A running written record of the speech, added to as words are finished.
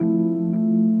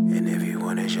And if you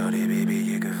want it, shorty, baby,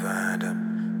 you can find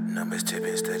them. Numbers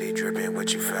tipping, steady dripping,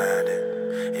 what you finding?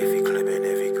 If he clipping,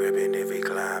 if he gripping, if he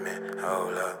climbing,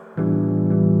 hold up.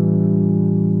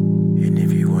 And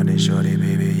if you want it, shorty,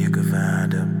 baby, you can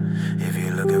find them. If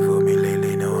you looking for me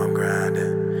lately, know I'm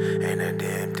grinding. Ain't a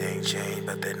damn thing changed,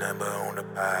 but the number on the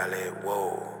pilot,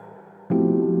 whoa.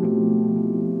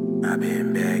 I've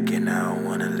been back and I don't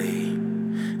wanna leave.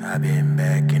 I've been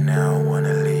back and I don't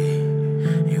wanna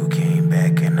leave. You came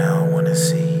back and I don't wanna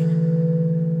see.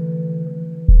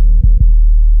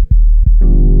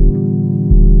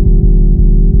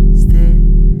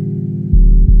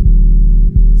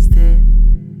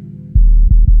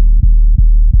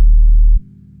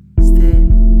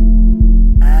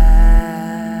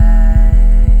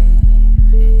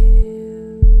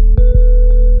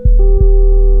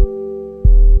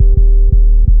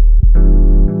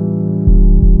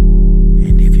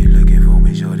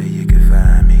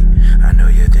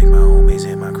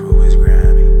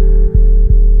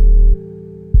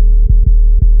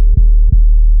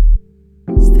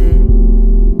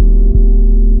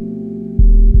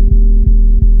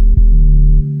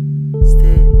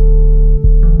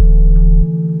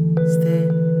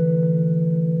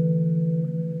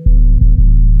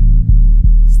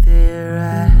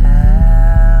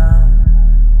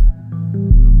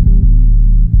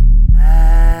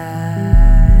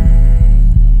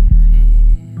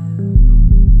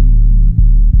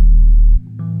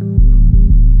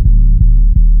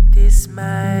 This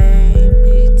might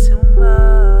be too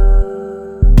much.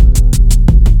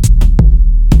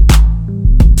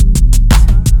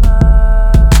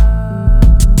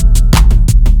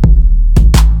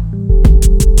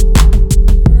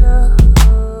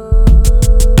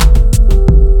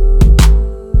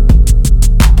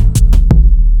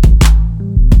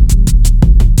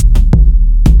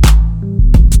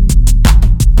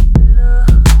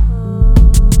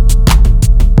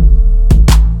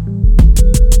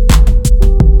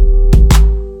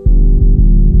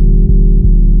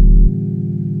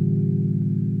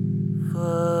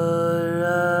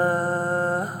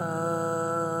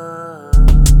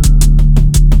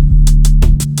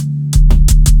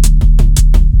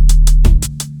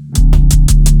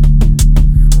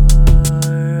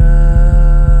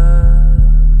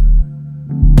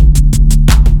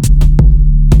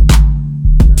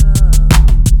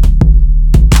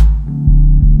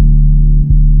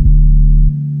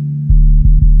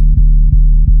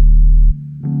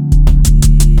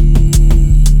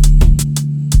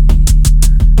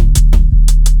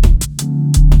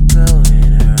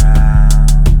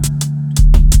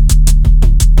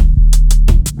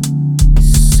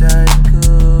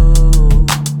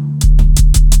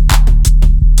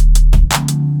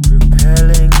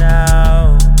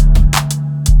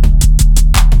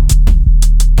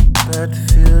 But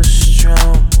feel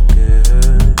stronger.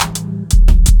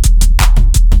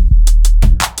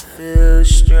 Feel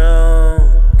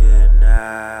stronger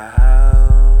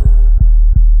now.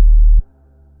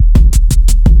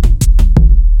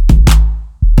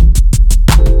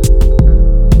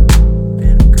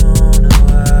 Been gone a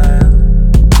while.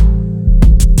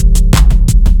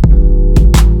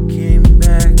 Came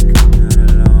back not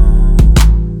alone.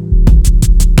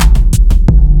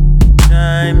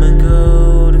 Time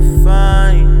ago to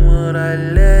find what I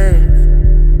left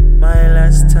my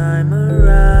last time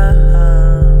around.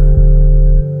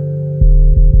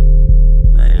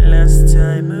 My last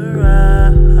time around.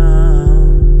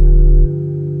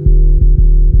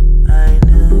 I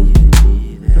knew you'd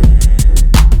be there.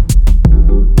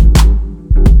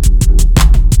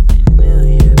 I knew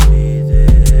you'd be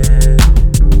there.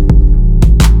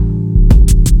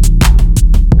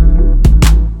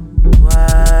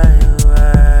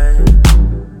 Why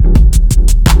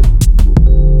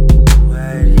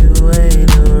do you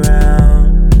wait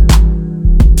around?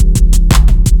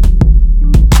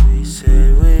 We said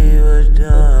we were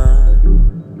done.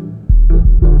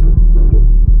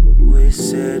 We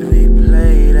said we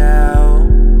played out.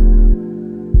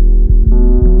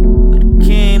 What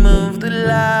came of the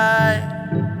lie?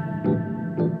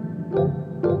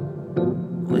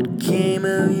 What came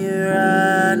of your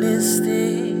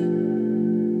honesty?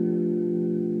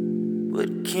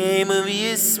 What came of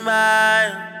your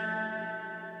smile?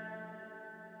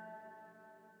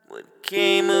 What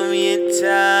came of your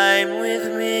time with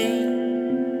me?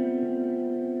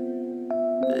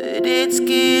 But it's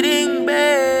getting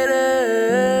better.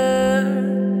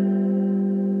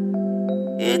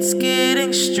 It's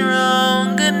getting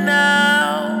stronger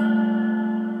now.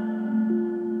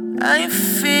 I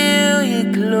feel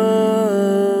you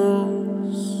close.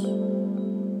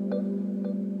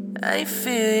 I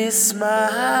feel you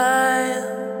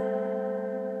smile.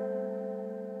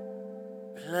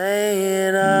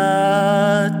 playing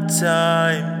our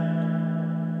time.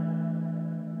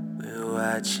 We're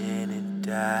watching it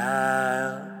die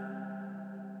out.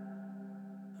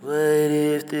 What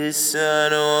if the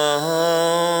sun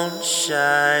won't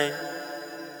shine?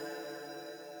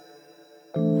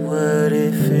 What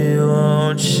if it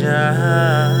won't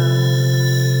shine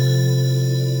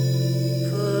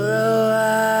for a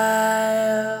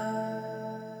while?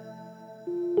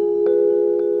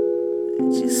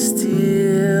 Would you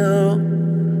still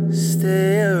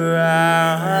stay around?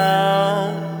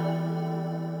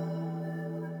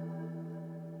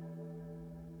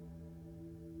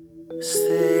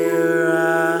 Stay around.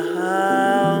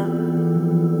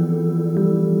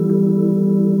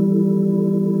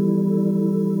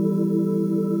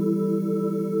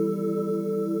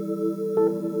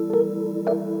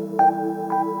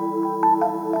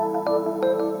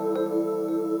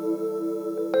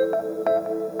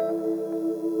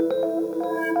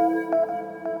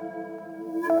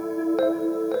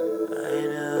 I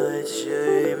know it's your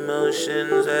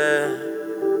emotions that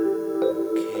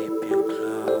keep you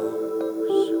close.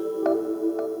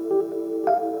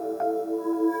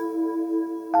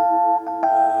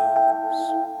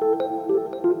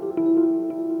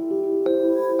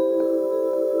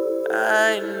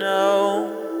 I know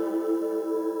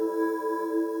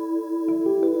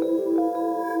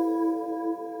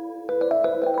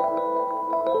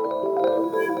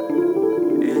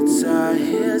it's our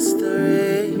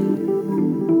history.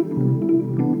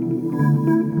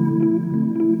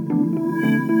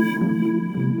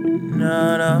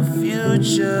 Not our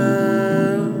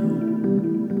future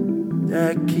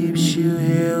that keeps you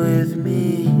here with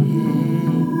me.